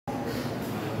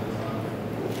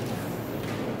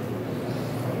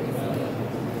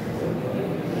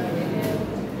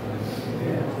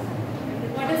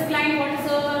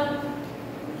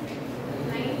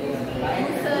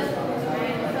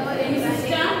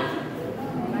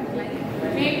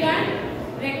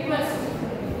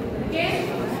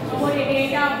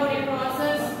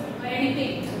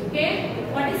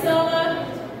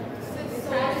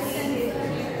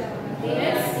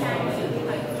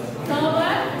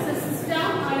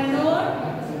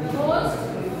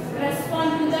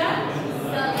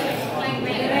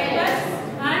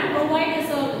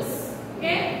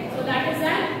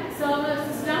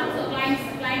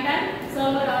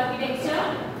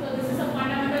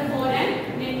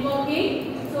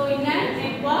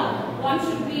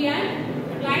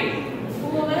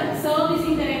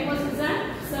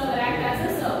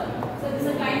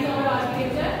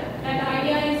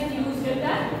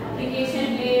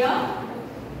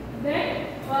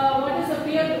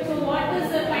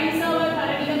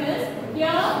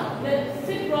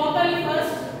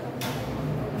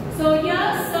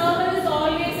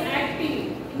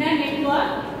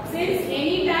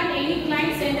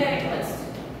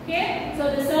Okay,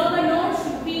 so the server node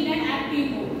should be in an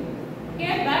active mode.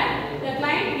 Okay, but the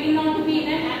client will not be in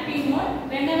an active mode.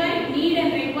 Whenever it need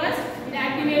and request, it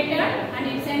activated and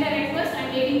it send a request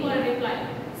and waiting for a reply.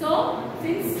 So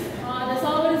since the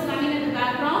server is running in the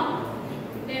background,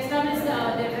 they establish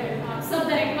accept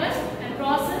the request and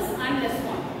process and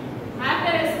respond.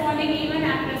 After responding, even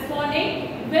after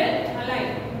responding, will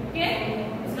alive. Okay,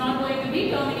 it's not going to be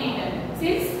terminated.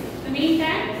 Since in the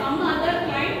meantime, some other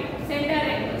client sent a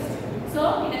request.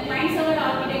 So in a client server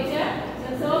architecture,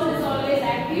 the server is always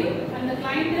active and the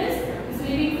client is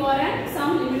waiting for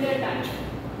some limited time.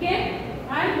 Okay,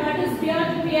 and what is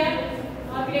peer-to-peer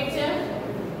architecture?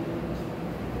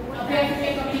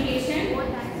 Peer-to-peer communication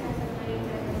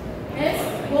is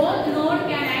both node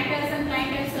can act as a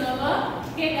client and server.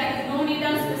 Okay, there is no need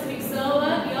of specific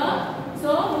server here. So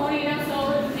no need of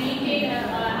server to maintain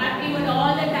active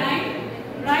all the time,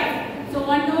 right? So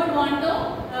one node want to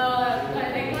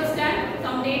request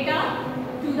some data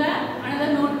to the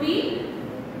another node B.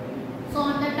 So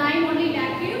on the time only it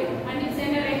active and it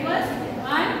send a request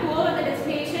and go over the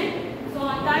destination. So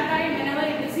on that time, whenever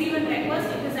it receive a request,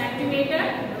 it is activated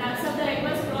and accept the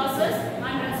request, process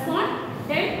and respond.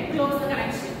 Then close the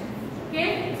connection.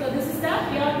 Okay, so this is the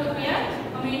peer-to-peer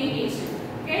communication.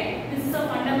 Okay, this is a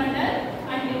fundamental.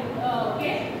 And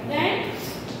okay, then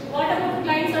what about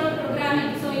client server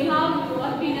programming? So you have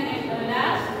worked in a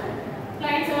lab,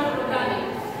 client server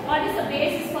programming. What is the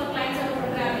basis for client server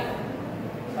programming?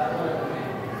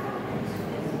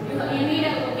 You need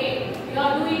a, okay, you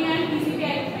are doing a TCP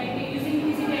IP, using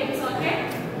TCP IP socket,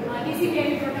 TCP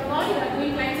IP protocol, you are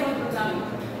doing client server programming.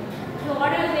 So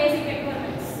what are the basic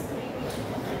requirements?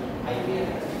 IP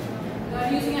address. You are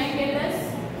using IP address.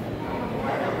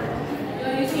 You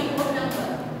are using a port number,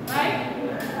 right? You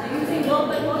are using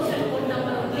local host and port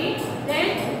number only. Then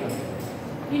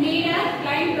you need a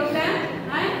client program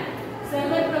and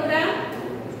server program.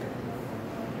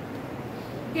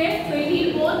 Okay, so you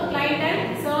need both client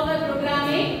and server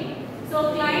programming. So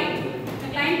the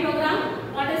client program,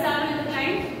 what is happening in the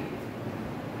client?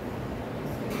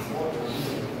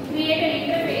 Create an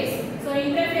interface. So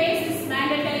interface is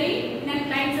mandatory in a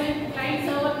client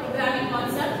server programming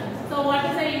concept. So what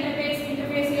is the interface?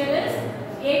 Interface here is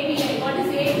API. What is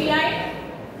API?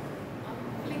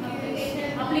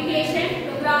 Application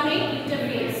programming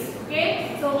interface.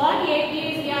 Okay. So what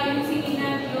APIs we are using in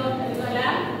your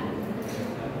lab?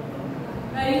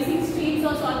 We are using streams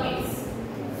or sockets.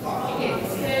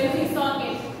 Sockets. We are using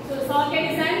sockets. So socket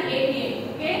is an API.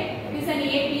 Okay. It is an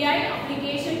API,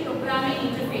 application programming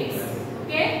interface.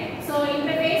 Okay. So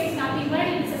interface is nothing but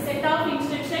it is a set of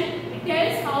instructions. It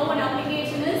tells how an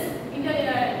application is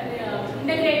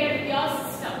integrated with your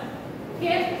system.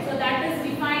 Okay. So that is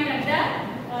defined at the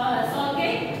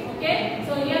socket. Okay.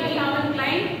 So here we have a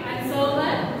client and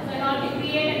server. So in order to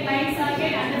create a client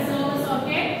socket and a server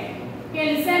socket. Okay.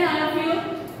 Listen all of you.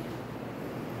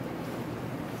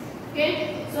 Okay.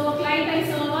 So client and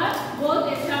server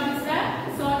both establish the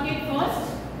socket first.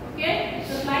 Okay.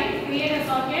 So client create a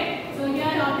socket. So here I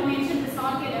have to mention the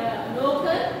socket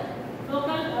local.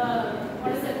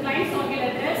 What is the client socket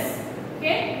address?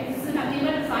 Okay. This is nothing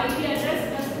but the IP address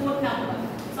plus port number.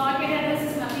 Socket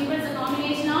address is nothing but the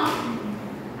combination of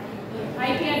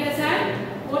IP address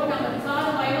and port number. These are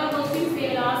the Viva questions they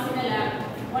will ask in the lab.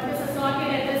 What is the socket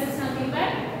address? Is nothing but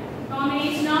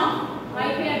combination of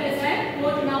IP address and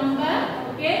port number.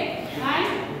 Okay. And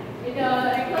it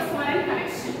requires for a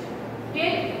connection.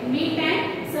 Okay.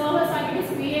 Meantime, server socket is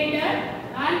created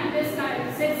and this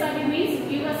set socket means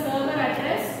give a server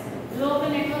address. Local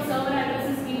network server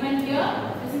address is given here.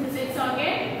 This is the set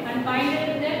socket and bind it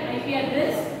with the IP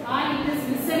address and it is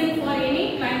listening for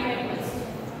any client request.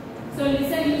 So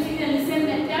listen using the listen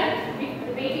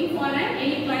method, waiting for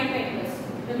any client request.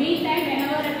 The meantime,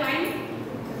 whenever a client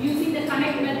using the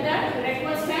connect method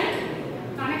request and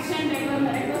connection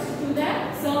request to the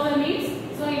server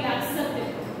means so it accepts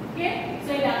it. Okay,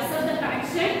 so it accepts the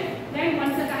connection. Then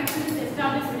once the connection is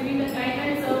established between the client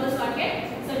and server socket,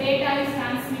 so data is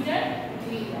transmitted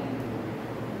between them.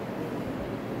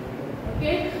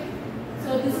 Okay,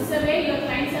 so this is the way your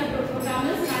client server program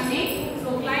is running.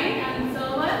 So client and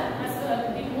server,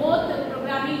 in both the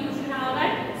programming you should have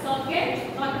a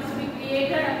socket. Socket should be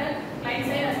created at the client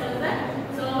side as well as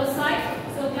the server side.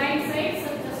 So client side, so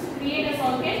just create a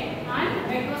socket and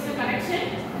request a connection.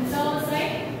 And server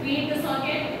side, create the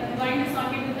socket and bind the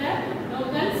socket with the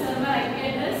local server IP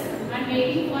address and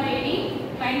waiting for any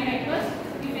client request.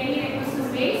 If any request is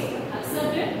raised,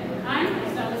 accept it and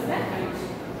establish the connection.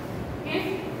 Okay.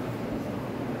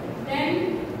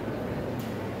 Then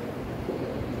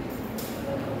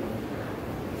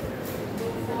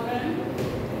forum.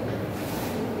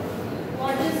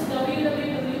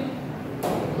 www.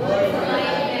 World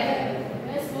Wide Web.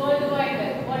 Yes, World Wide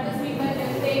Web. What does mean by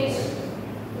web page?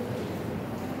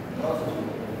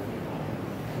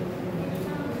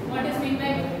 What is mean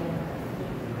by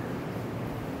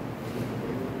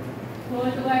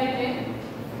World Wide Web?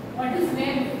 What is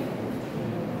web?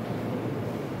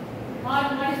 Or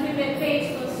what is the web page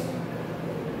first?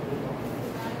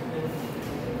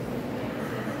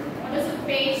 What is a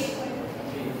page?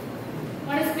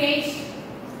 What is page?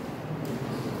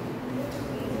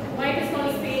 Why it is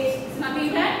called page? It's nothing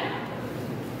but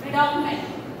a document,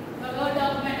 a Word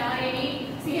document or any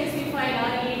CSV file or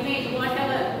any image,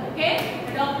 whatever. Okay, a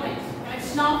document,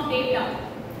 collection of data,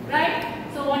 right?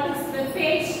 So what is web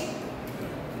page?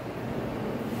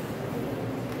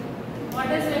 What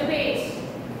is web page?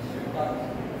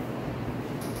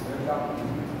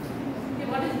 Okay,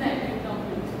 what is that web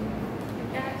document?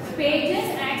 Pages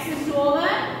accessed over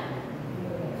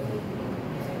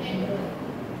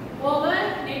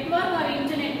network or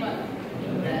internet?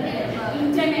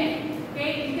 Internet.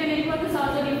 Okay, internet network is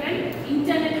also different.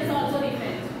 Internet is also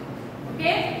different.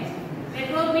 Okay,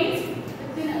 network means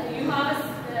you have a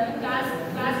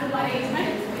classroom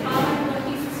arrangement. You have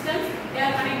 20 systems. They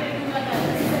are connected to each other.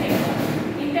 This is a network.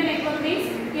 Internet network means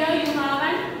here you have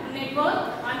a network,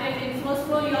 and then in first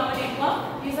floor you have a network.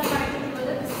 These are connected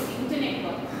together. This is internet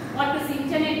network. What is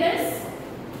internet is?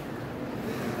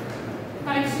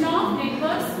 Connection of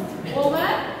networks over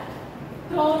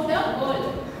throughout the world.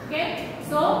 Okay.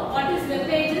 So what is web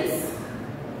pages?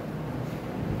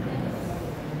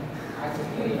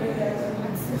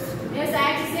 Yes,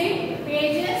 accessing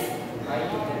pages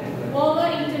over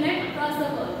internet across the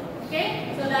world. Okay.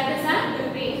 So that is a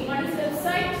web page. What is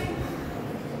website?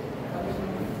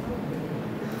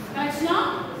 Connection of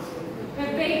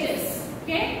web pages.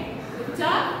 Okay. Which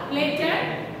are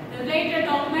related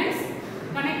documents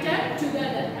connected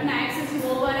together and accessed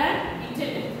over an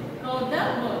internet throughout the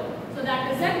world. So that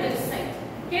is a website.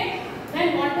 Okay.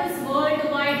 Then what is World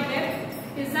Wide Web?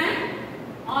 It is an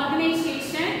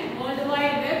organization. World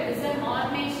Wide Web is an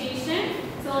organization.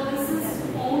 So this is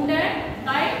founded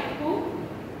by who?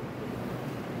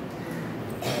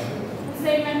 Who's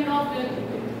the inventor of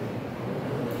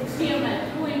HTML?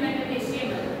 Who invented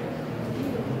HTML?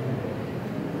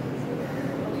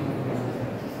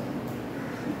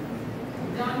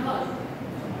 John Paul.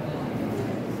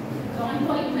 John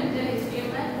Paul invented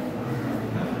HTML.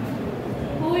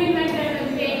 Who invented the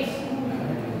page?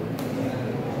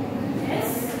 Yes.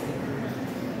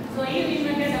 So he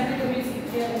invented WWC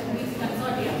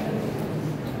consortium.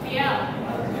 Yeah.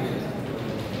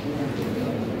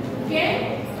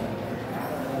 Okay.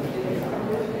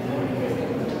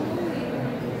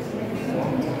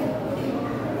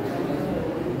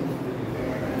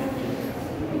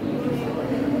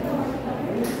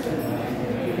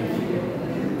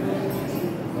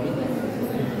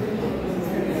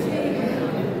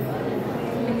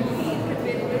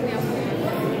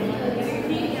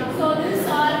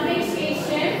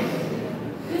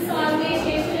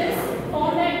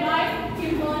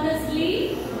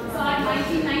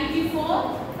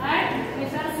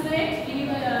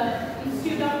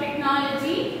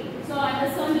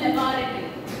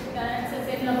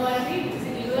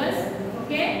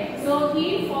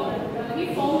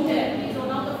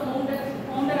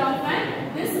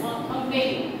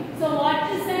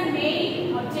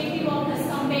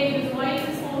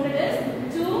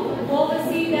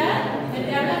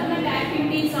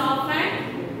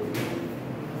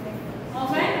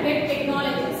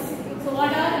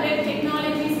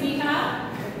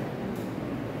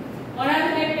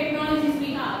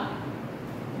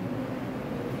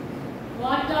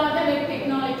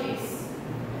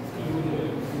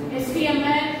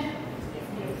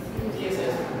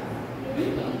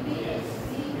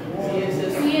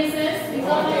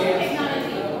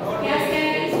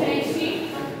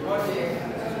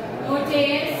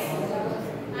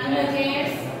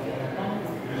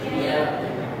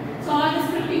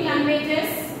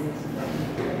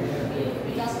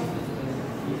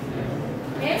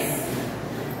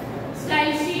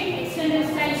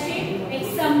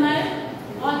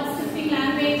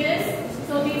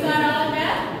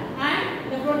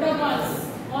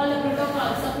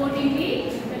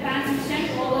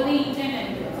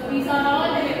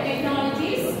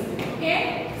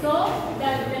 So